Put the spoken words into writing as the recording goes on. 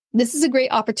This is a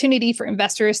great opportunity for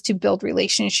investors to build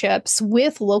relationships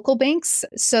with local banks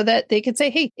so that they could say,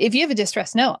 hey, if you have a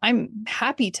distressed note, I'm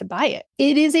happy to buy it.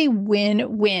 It is a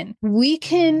win-win. We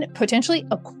can potentially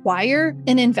acquire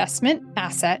an investment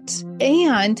asset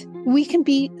and we can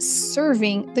be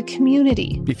serving the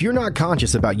community. If you're not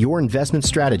conscious about your investment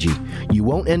strategy, you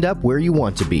won't end up where you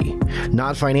want to be,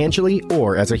 not financially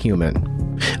or as a human.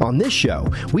 On this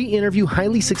show, we interview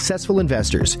highly successful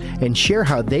investors and share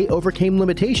how they overcame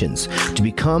limitations to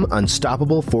become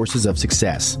unstoppable forces of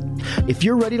success. If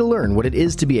you're ready to learn what it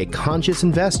is to be a conscious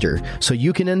investor so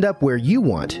you can end up where you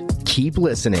want, keep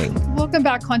listening. Welcome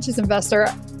back, Conscious Investor.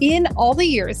 In all the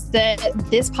years that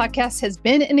this podcast has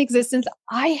been in existence,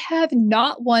 I have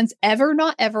not once,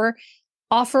 not ever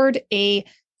offered a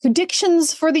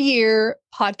predictions for the year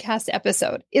podcast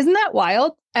episode. Isn't that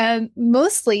wild?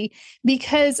 Mostly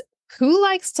because who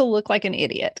likes to look like an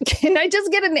idiot? Can I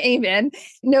just get an amen?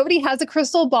 Nobody has a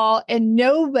crystal ball and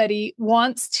nobody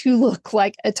wants to look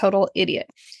like a total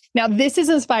idiot. Now, this is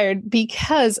inspired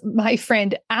because my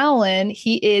friend Alan,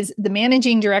 he is the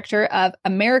managing director of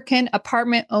American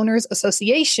Apartment Owners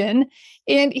Association.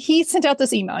 And he sent out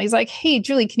this email. He's like, hey,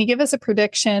 Julie, can you give us a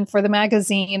prediction for the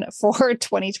magazine for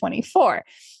 2024?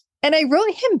 And I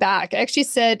wrote him back. I actually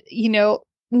said,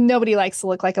 nobody likes to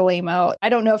look like a lame-o. I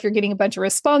don't know if you're getting a bunch of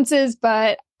responses,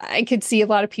 but I could see a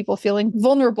lot of people feeling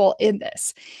vulnerable in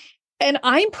this. And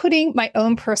I'm putting my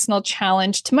own personal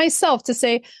challenge to myself to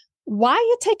say, why are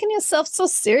you taking yourself so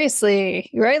seriously?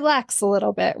 Relax a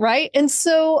little bit, right? And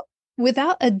so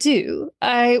without ado,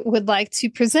 I would like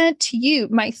to present to you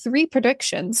my 3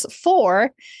 predictions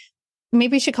for,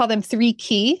 maybe we should call them 3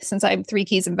 key, since I'm 3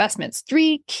 keys investments,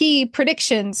 3 key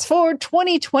predictions for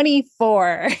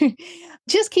 2024.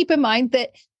 Just keep in mind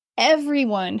that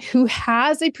everyone who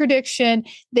has a prediction,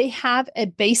 they have a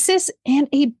basis and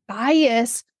a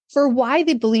bias for why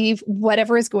they believe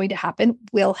whatever is going to happen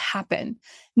will happen.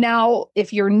 Now,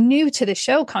 if you're new to the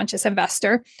show, Conscious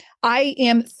Investor, I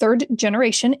am 3rd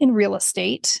generation in real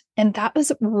estate, and that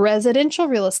was residential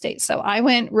real estate. So I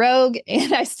went rogue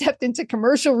and I stepped into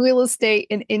commercial real estate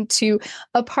and into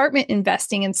apartment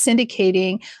investing and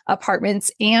syndicating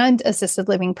apartments and assisted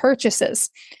living purchases.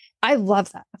 I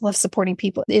love that. I love supporting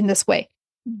people in this way.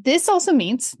 This also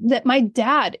means that my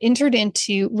dad entered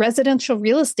into residential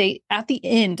real estate at the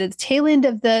tail end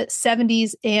of the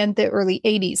 70s and the early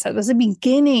 80s. That was the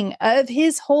beginning of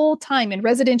his whole time in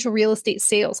residential real estate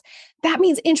sales. That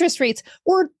means interest rates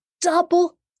were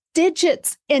double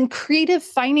digits and creative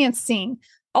financing.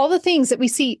 All the things that we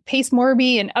see Pace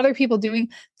Morby and other people doing,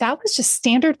 that was just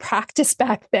standard practice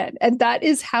back then. And that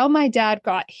is how my dad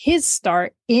got his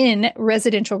start in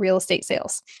residential real estate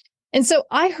sales. And so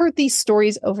I heard these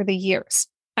stories over the years.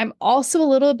 I'm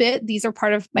also these are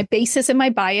part of my basis and my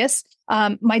bias.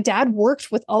 My dad worked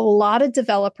with a lot of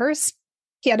developers.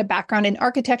 He had a background in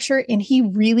architecture and he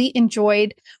really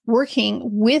enjoyed working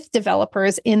with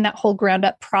developers in that whole ground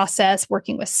up process,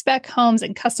 working with spec homes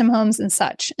and custom homes and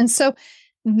such. And so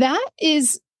that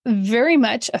is very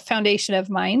much a foundation of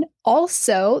mine.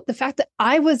 Also, the fact that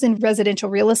I was in residential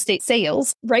real estate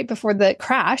sales right before the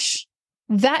crash,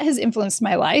 that has influenced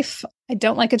my life. I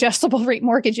don't like adjustable rate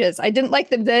mortgages. I didn't like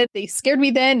them then. They scared me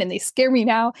then and they scare me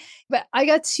now. But I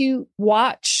got to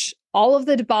watch all of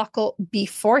the debacle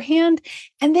beforehand.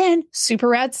 And then Super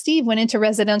Rad Steve went into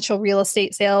residential real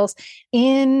estate sales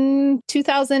in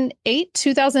 2008,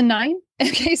 2009.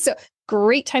 Okay, so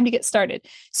great time to get started.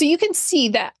 So you can see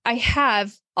that I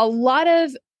have a lot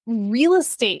of real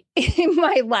estate in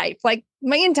my life. Like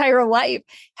my entire life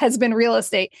has been real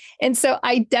estate. And so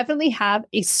I definitely have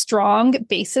a strong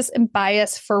basis and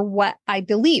bias for what I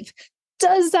believe.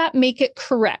 Does that make it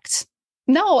correct?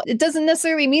 No, it doesn't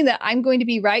necessarily mean that I'm going to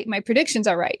be right. My predictions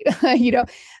are right,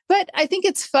 but I think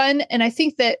it's fun. And I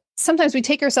think that sometimes we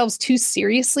take ourselves too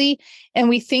seriously and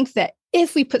we think that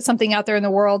if we put something out there in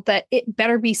the world that it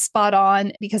better be spot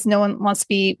on because no one wants to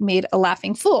be made a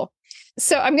laughing fool.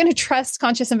 So I'm going to trust,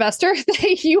 Conscious Investor,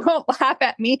 that you won't laugh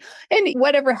at me and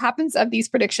whatever happens of these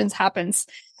predictions happens.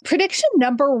 Prediction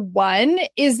number 1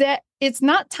 is that it's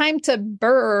not time to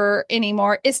burr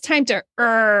anymore. It's time to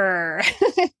err.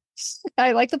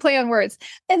 I like to play on words.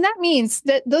 And that means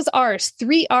that those R's,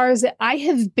 3 R's that I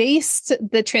have based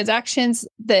the transactions,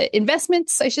 the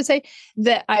investments, I should say,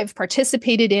 that I've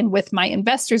participated in with my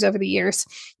investors over the years.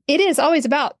 It is always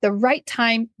about the right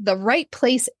time, the right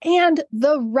place, and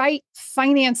the right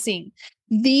financing.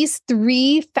 These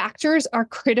 3 factors are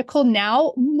critical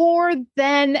now more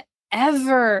than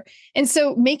ever. And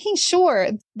so making sure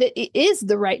that it is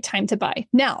the right time to buy.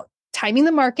 Now, timing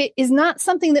the market is not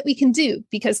something that we can do,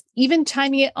 because even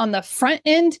timing it on the front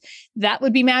end, that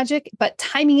would be magic. But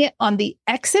timing it on the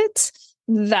exit,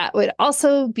 that would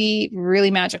also be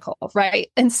really magical, right?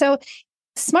 And so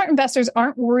smart investors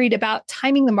aren't worried about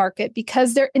timing the market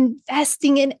because they're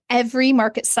investing in every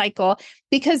market cycle,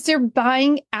 because they're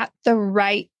buying at the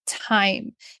right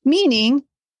time, meaning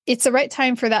it's the right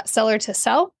time for that seller to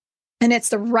sell and it's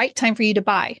the right time for you to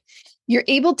buy. You're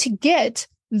able to get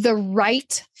the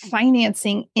right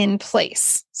financing in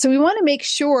place. So we want to make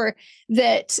sure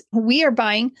that we are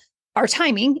buying our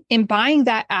timing and buying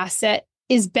that asset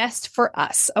is best for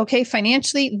us. Okay.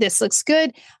 Financially, this looks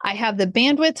good. I have the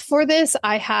bandwidth for this.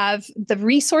 I have the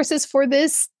resources for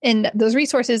this. And those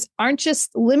resources aren't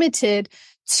just limited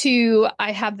to,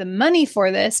 I have the money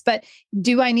for this, but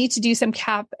do I need to do some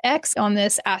CapEx on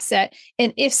this asset?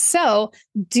 And if so,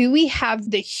 do we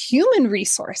have the human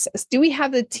resources? Do we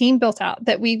have the team built out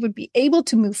that we would be able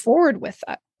to move forward with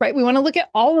that? Right? We want to look at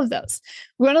all of those.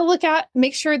 We want to look at,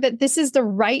 make sure that this is the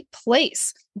right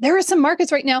place. There are some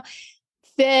markets right now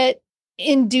that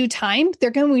in due time,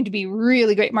 they're going to be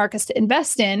really great markets to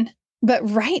invest in. But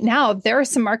right now, there are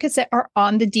some markets that are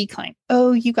on the decline.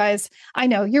 Oh, you guys, I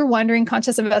know you're wondering,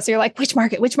 conscious investor, you're like, which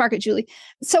market, Julie?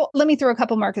 So let me throw a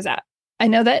couple markets out. I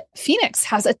know that Phoenix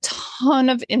has a ton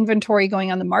of inventory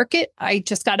going on the market. I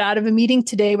just got out of a meeting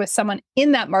today with someone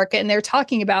in that market, and they're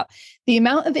talking about the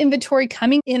amount of inventory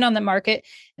coming in on the market,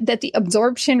 that the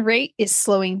absorption rate is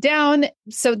slowing down.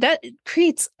 So that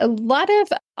creates a lot of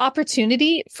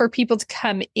opportunity for people to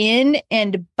come in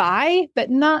and buy,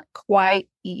 but not quite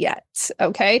yet.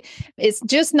 Okay. It's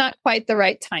just not quite the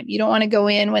right time. You don't want to go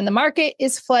in when the market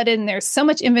is flooded and there's so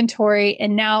much inventory,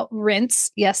 and now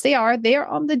rents, yes, they are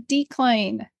on the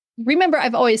decline. Remember,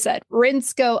 I've always said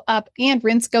rents go up and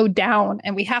rents go down,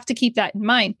 and we have to keep that in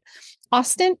mind.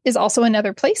 Austin is also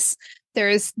another place.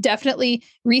 There's definitely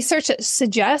research that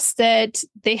suggests that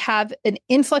they have an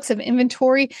influx of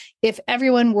inventory. If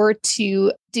everyone were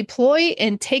to deploy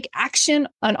and take action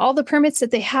on all the permits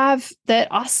that they have, that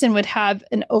Austin would have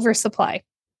an oversupply.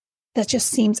 That just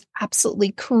seems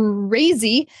absolutely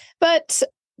crazy. But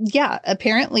yeah,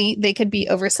 apparently they could be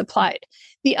oversupplied.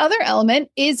 The other element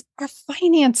is our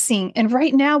financing. And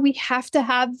right now we have to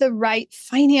have the right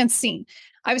financing.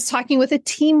 I was talking with a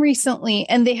team recently,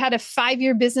 and they had a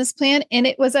 5-year business plan, and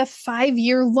it was a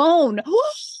 5-year loan.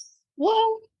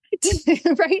 Whoa.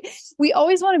 Right? We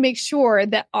always want to make sure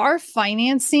that our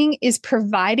financing is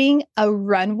providing a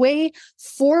runway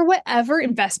for whatever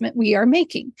investment we are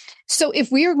making. So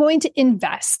if we are going to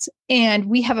invest and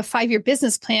we have a 5-year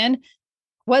business plan,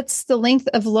 what's the length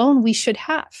of loan we should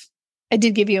have? I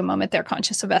did give you a moment there,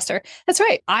 conscious investor. That's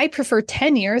right. I prefer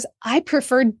 10 years. I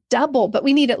prefer double, but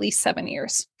we need at least 7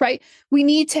 years, right? We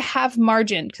need to have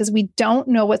margin because we don't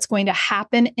know what's going to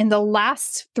happen. And the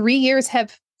last 3 years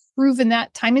have proven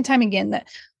that time and time again, that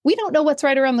we don't know what's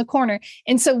right around the corner.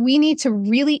 And so we need to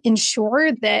really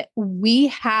ensure that we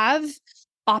have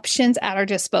options at our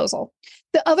disposal.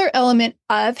 The other element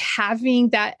of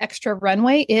having that extra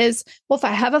runway is, well, if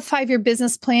I have a 5-year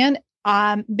business plan,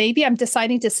 maybe I'm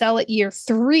deciding to sell at year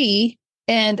 3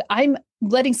 and I'm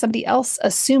letting somebody else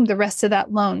assume the rest of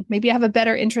that loan. Maybe I have a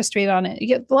better interest rate on it. You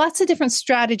get lots of different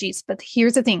strategies, but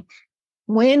here's the thing.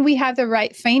 When we have the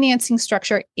right financing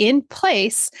structure in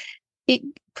place, it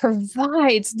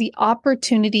provides the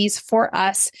opportunities for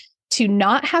us to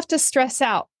not have to stress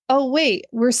out. Oh, wait,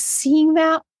 we're seeing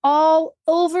that all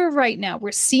over right now.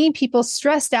 We're seeing people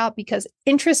stressed out because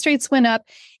interest rates went up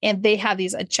and they have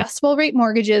these adjustable rate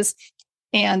mortgages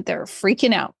and they're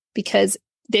freaking out because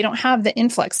they don't have the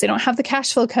influx. They don't have the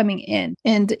cash flow coming in.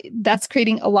 And that's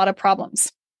creating a lot of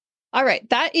problems. All right.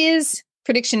 That is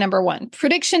prediction number 1.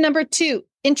 Prediction number 2,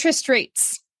 interest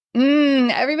rates.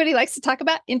 Everybody likes to talk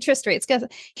about interest rates. Because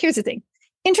here's the thing.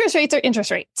 Interest rates are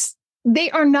interest rates.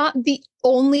 They are not the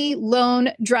only loan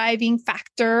driving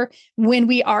factor when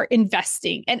we are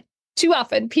investing. And too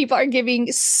often people are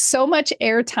giving so much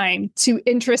airtime to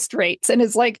interest rates. And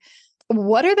it's like,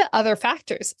 what are the other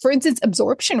factors? For instance,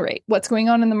 absorption rate, what's going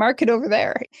on in the market over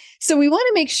there? So we want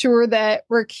to make sure that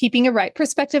we're keeping a right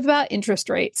perspective about interest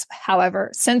rates.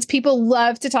 However, since people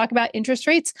love to talk about interest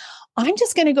rates, I'm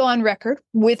just going to go on record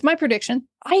with my prediction.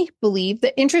 I believe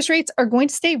that interest rates are going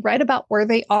to stay right about where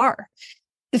they are.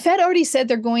 The Fed already said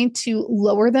they're going to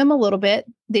lower them a little bit.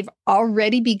 They've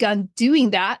already begun doing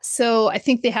that. So I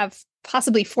think they have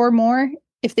possibly 4 more.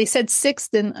 If they said 6,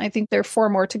 then I think there are 4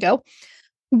 more to go.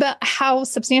 But how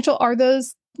substantial are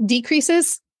those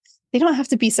decreases? They don't have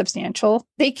to be substantial.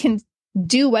 They can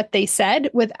do what they said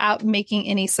without making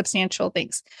any substantial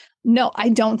things. No, I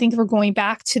don't think we're going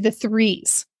back to the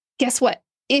 3s. Guess what?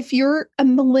 if you're a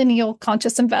millennial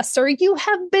conscious investor, you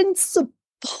have been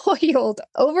spoiled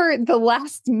over the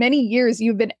last many years.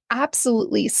 You've been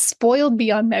absolutely spoiled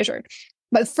beyond measure.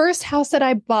 My first house that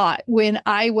I bought when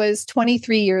I was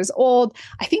 23 years old,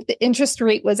 I think the interest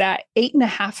rate was at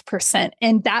 8.5%.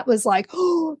 And that was like,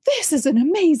 oh, this is an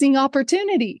amazing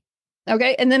opportunity.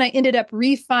 Okay. And then I ended up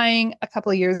refining a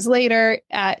couple of years later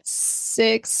at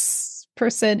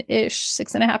 6% ish,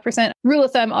 6.5%. Rule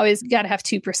of thumb, always got to have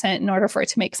 2% in order for it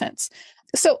to make sense.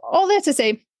 So all that to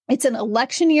say, it's an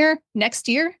election year next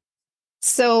year.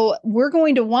 So we're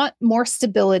going to want more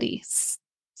stability.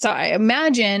 So I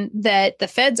imagine that the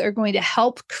feds are going to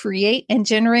help create and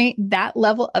generate that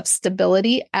level of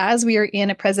stability as we are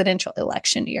in a presidential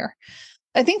election year.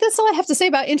 I think that's all I have to say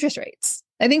about interest rates.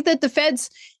 I think that the feds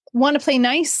want to play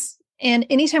nice. And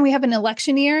anytime we have an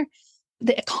election year,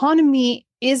 the economy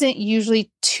isn't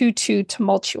usually too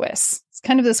tumultuous. It's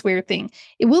kind of this weird thing.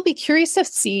 It will be curious to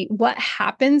see what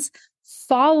happens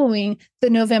following the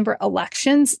November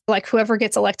elections, like whoever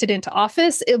gets elected into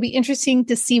office. It'll be interesting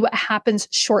to see what happens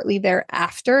shortly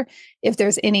thereafter. If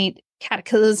there's any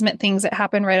cataclysmic things that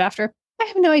happen right after, I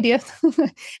have no idea.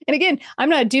 And again, I'm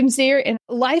not a doomsayer, and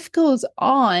life goes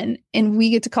on and we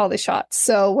get to call the shots.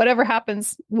 So whatever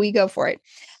happens, we go for it.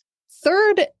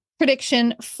 Third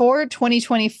prediction for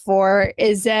 2024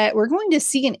 is that we're going to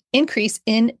see an increase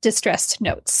in distressed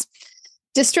notes.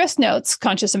 Distressed notes,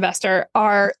 conscious investor,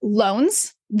 are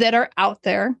loans that are out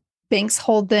there. Banks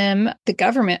hold them. The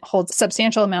government holds a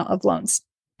substantial amount of loans.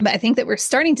 But I think that we're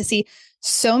starting to see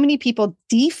so many people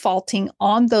defaulting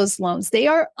on those loans. They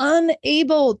are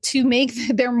unable to make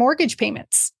their mortgage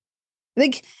payments.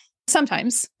 Like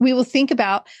sometimes we will think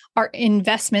about our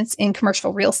investments in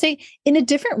commercial real estate in a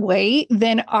different way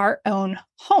than our own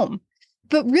home.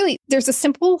 But really, there's a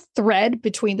simple thread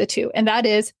between the two, and that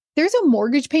is there's a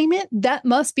mortgage payment that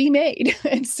must be made.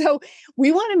 And so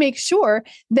we want to make sure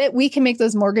that we can make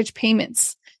those mortgage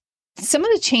payments. Some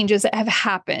of the changes that have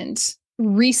happened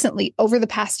recently over the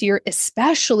past year,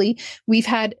 especially, we've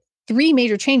had three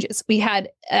major changes. We had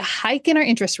a hike in our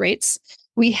interest rates.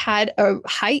 We had a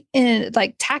hike in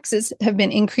taxes have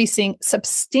been increasing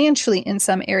substantially in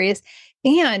some areas.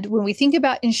 And when we think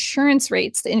about insurance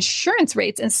rates, the insurance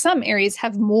rates in some areas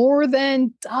have more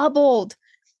than doubled.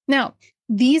 Now,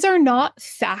 these are not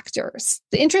factors.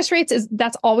 The interest rates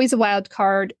that's always a wild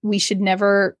card. We should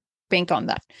never bank on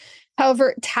that.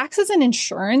 However, taxes and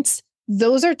insurance,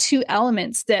 those are two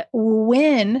elements that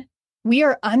when we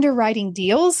are underwriting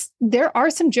deals, there are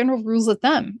some general rules of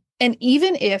thumb. And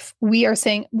even if we are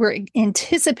saying we're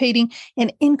anticipating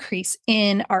an increase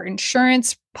in our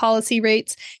insurance policy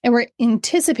rates and we're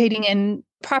anticipating in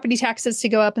property taxes to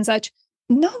go up and such,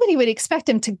 nobody would expect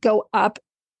them to go up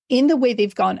in the way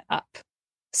they've gone up.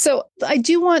 So I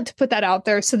do want to put that out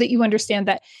there so that you understand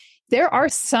that there are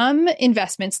some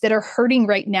investments that are hurting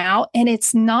right now. And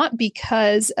it's not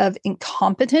because of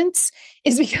incompetence.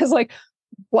 It's because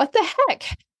what the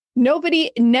heck?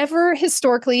 Never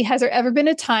historically has there ever been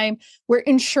a time where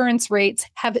insurance rates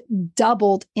have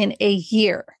doubled in a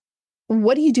year.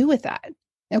 What do you do with that?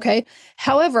 Okay.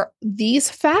 However, these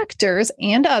factors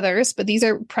and others, but these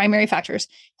are primary factors,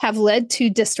 have led to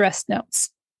distressed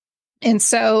notes. And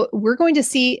so we're going to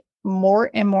see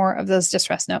more and more of those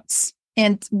distressed notes.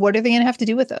 And what are they going to have to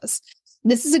do with those?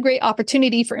 This is a great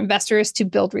opportunity for investors to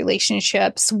build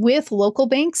relationships with local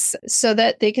banks so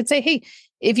that they could say, hey,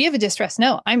 if you have a distressed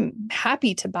note, I'm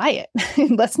happy to buy it.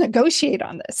 Let's negotiate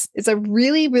on this. It's a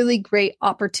really, really great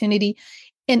opportunity.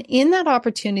 And in that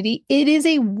opportunity, it is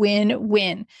a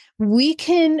win-win. We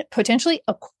can potentially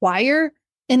acquire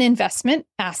an investment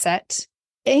asset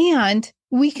and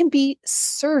we can be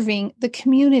serving the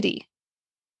community.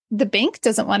 The bank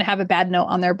doesn't want to have a bad note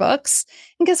on their books.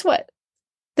 And guess what?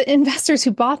 The investors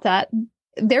who bought that,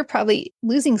 they're probably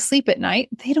losing sleep at night.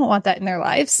 They don't want that in their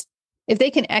lives. If they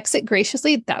can exit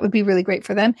graciously, that would be really great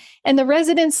for them. And the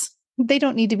residents, they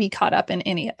don't need to be caught up in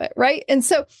any of it, right? And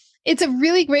so it's a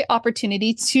really great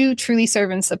opportunity to truly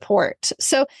serve and support.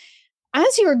 So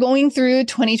as you are going through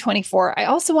 2024, I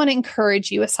also want to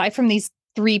encourage you, aside from these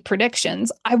three predictions,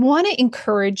 I want to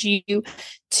encourage you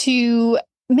to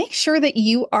make sure that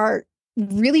you are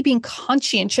really being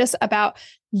conscientious about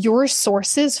your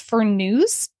sources for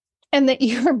news and that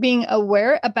you are being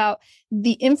aware about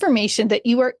the information that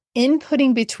you are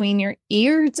inputting between your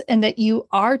ears and that you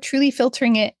are truly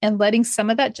filtering it and letting some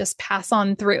of that just pass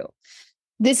on through.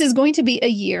 This is going to be a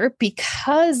year,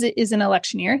 because it is an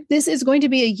election year, this is going to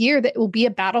be a year that will be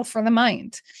a battle for the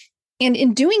mind. And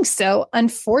in doing so,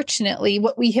 unfortunately,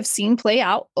 what we have seen play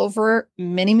out over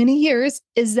many, many years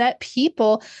is that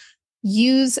people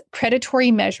use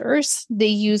predatory measures. They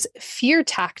use fear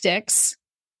tactics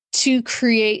to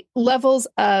create levels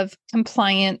of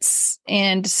compliance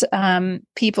and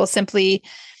people simply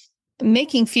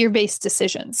making fear-based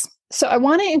decisions. So I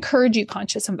want to encourage you,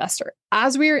 conscious investor,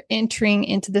 as we are entering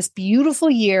into this beautiful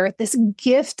year, this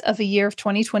gift of a year of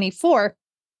 2024,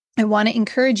 I want to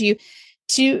encourage you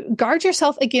to guard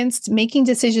yourself against making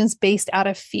decisions based out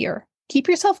of fear. Keep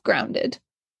yourself grounded.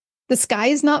 The sky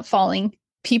is not falling.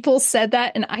 People said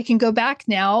that, and I can go back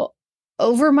now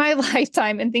over my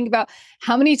lifetime and think about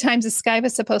how many times the sky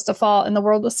was supposed to fall and the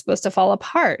world was supposed to fall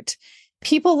apart.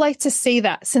 People like to say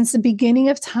that since the beginning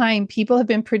of time, people have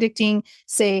been predicting,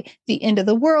 say, the end of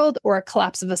the world or a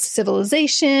collapse of a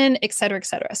civilization, et cetera, et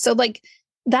cetera. So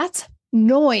that's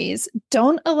noise.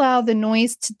 Don't allow the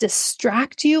noise to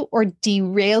distract you or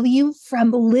derail you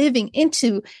from living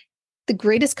into the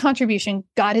greatest contribution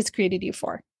God has created you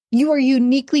for. You are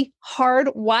uniquely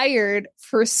hardwired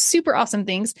for super awesome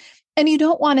things. And you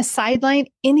don't want to sideline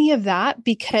any of that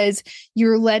because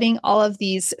you're letting all of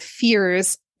these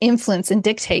fears influence and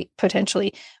dictate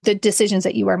potentially the decisions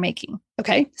that you are making.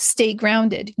 Okay. Stay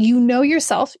grounded. You know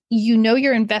yourself, you know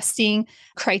your investing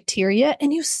criteria,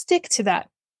 and you stick to that.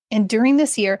 And during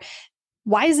this year,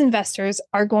 wise investors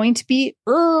are going to be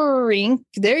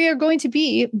they are going to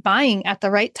be buying at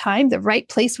the right time, the right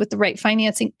place with the right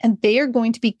financing, and they are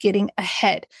going to be getting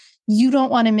ahead. You don't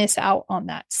want to miss out on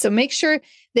that. So make sure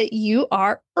that you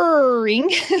are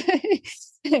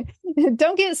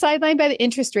Don't get sidelined by the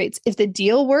interest rates. If the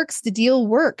deal works, the deal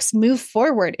works. Move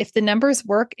forward. If the numbers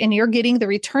work and you're getting the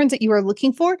returns that you are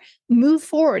looking for, move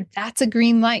forward. That's a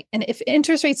green light. And if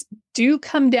interest rates do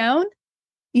come down,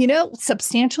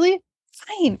 substantially,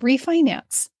 fine,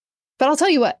 refinance. But I'll tell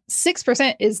you what,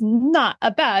 6% is not a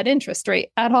bad interest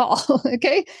rate at all.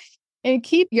 Okay. And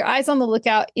keep your eyes on the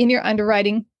lookout in your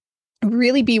underwriting.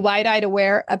 Really be wide-eyed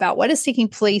aware about what is taking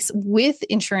place with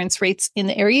insurance rates in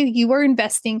the area you are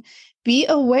investing. Be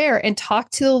aware and talk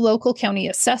to the local county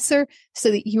assessor so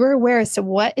that you are aware as to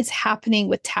what is happening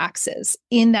with taxes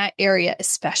in that area,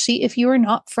 especially if you are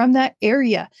not from that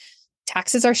area.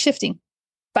 Taxes are shifting.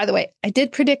 By the way, I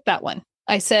did predict that one.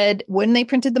 I said, when they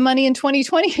printed the money in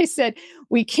 2020, I said,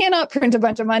 we cannot print a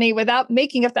bunch of money without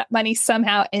making up that money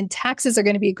somehow. And taxes are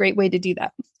going to be a great way to do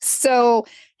that. So,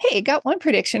 hey, got one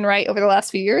prediction right over the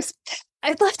last few years.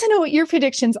 I'd love to know what your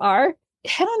predictions are.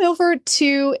 Head on over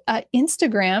to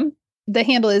Instagram. The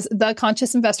handle is The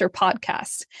Conscious Investor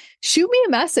Podcast. Shoot me a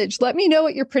message. Let me know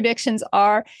what your predictions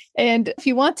are. And if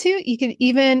you want to, you can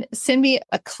even send me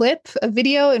a clip, a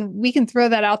video, and we can throw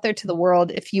that out there to the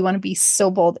world if you want to be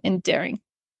so bold and daring.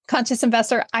 Conscious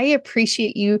Investor, I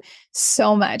appreciate you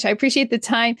so much. I appreciate the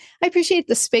time. I appreciate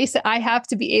the space that I have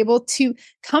to be able to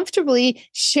comfortably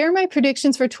share my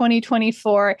predictions for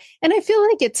 2024. And I feel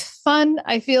like it's fun.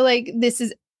 I feel like this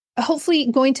is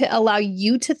hopefully going to allow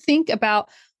you to think about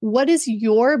what is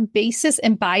your basis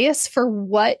and bias for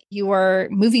what you are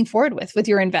moving forward with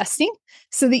your investing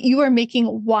so that you are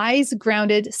making wise,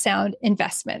 grounded, sound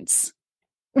investments.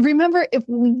 Remember, if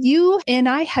you and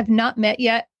I have not met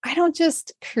yet, I don't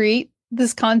just create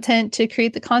this content to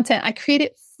create the content. I create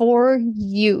it for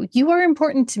you. You are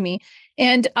important to me.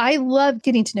 And I love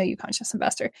getting to know you, Conscious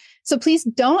Investor. So please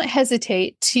don't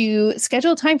hesitate to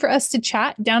schedule time for us to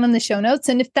chat down in the show notes.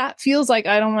 And if that feels like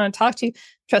I don't want to talk to you,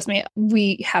 trust me,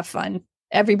 we have fun.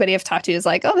 Everybody I've talked to is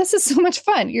like, oh, this is so much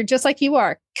fun. You're just like you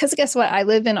are. Because guess what? I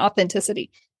live in authenticity.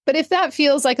 But if that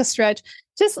feels like a stretch,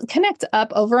 just connect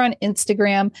up over on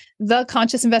Instagram, The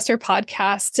Conscious Investor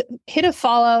Podcast, hit a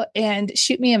follow and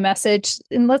shoot me a message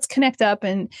and let's connect up.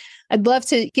 And I'd love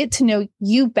to get to know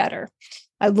you better.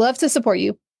 I'd love to support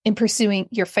you in pursuing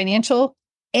your financial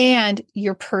and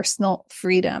your personal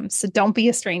freedom. So don't be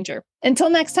a stranger. Until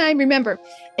next time, remember,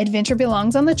 adventure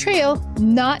belongs on the trail,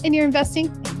 not in your investing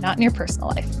and not in your personal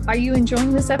life. Are you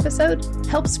enjoying this episode?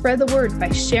 Help spread the word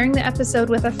by sharing the episode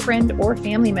with a friend or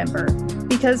family member.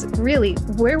 Because really,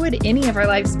 where would any of our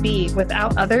lives be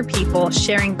without other people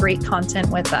sharing great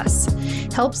content with us?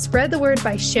 Help spread the word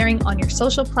by sharing on your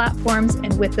social platforms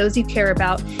and with those you care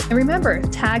about. And remember,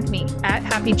 tag me at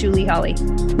Happy Julie Holly.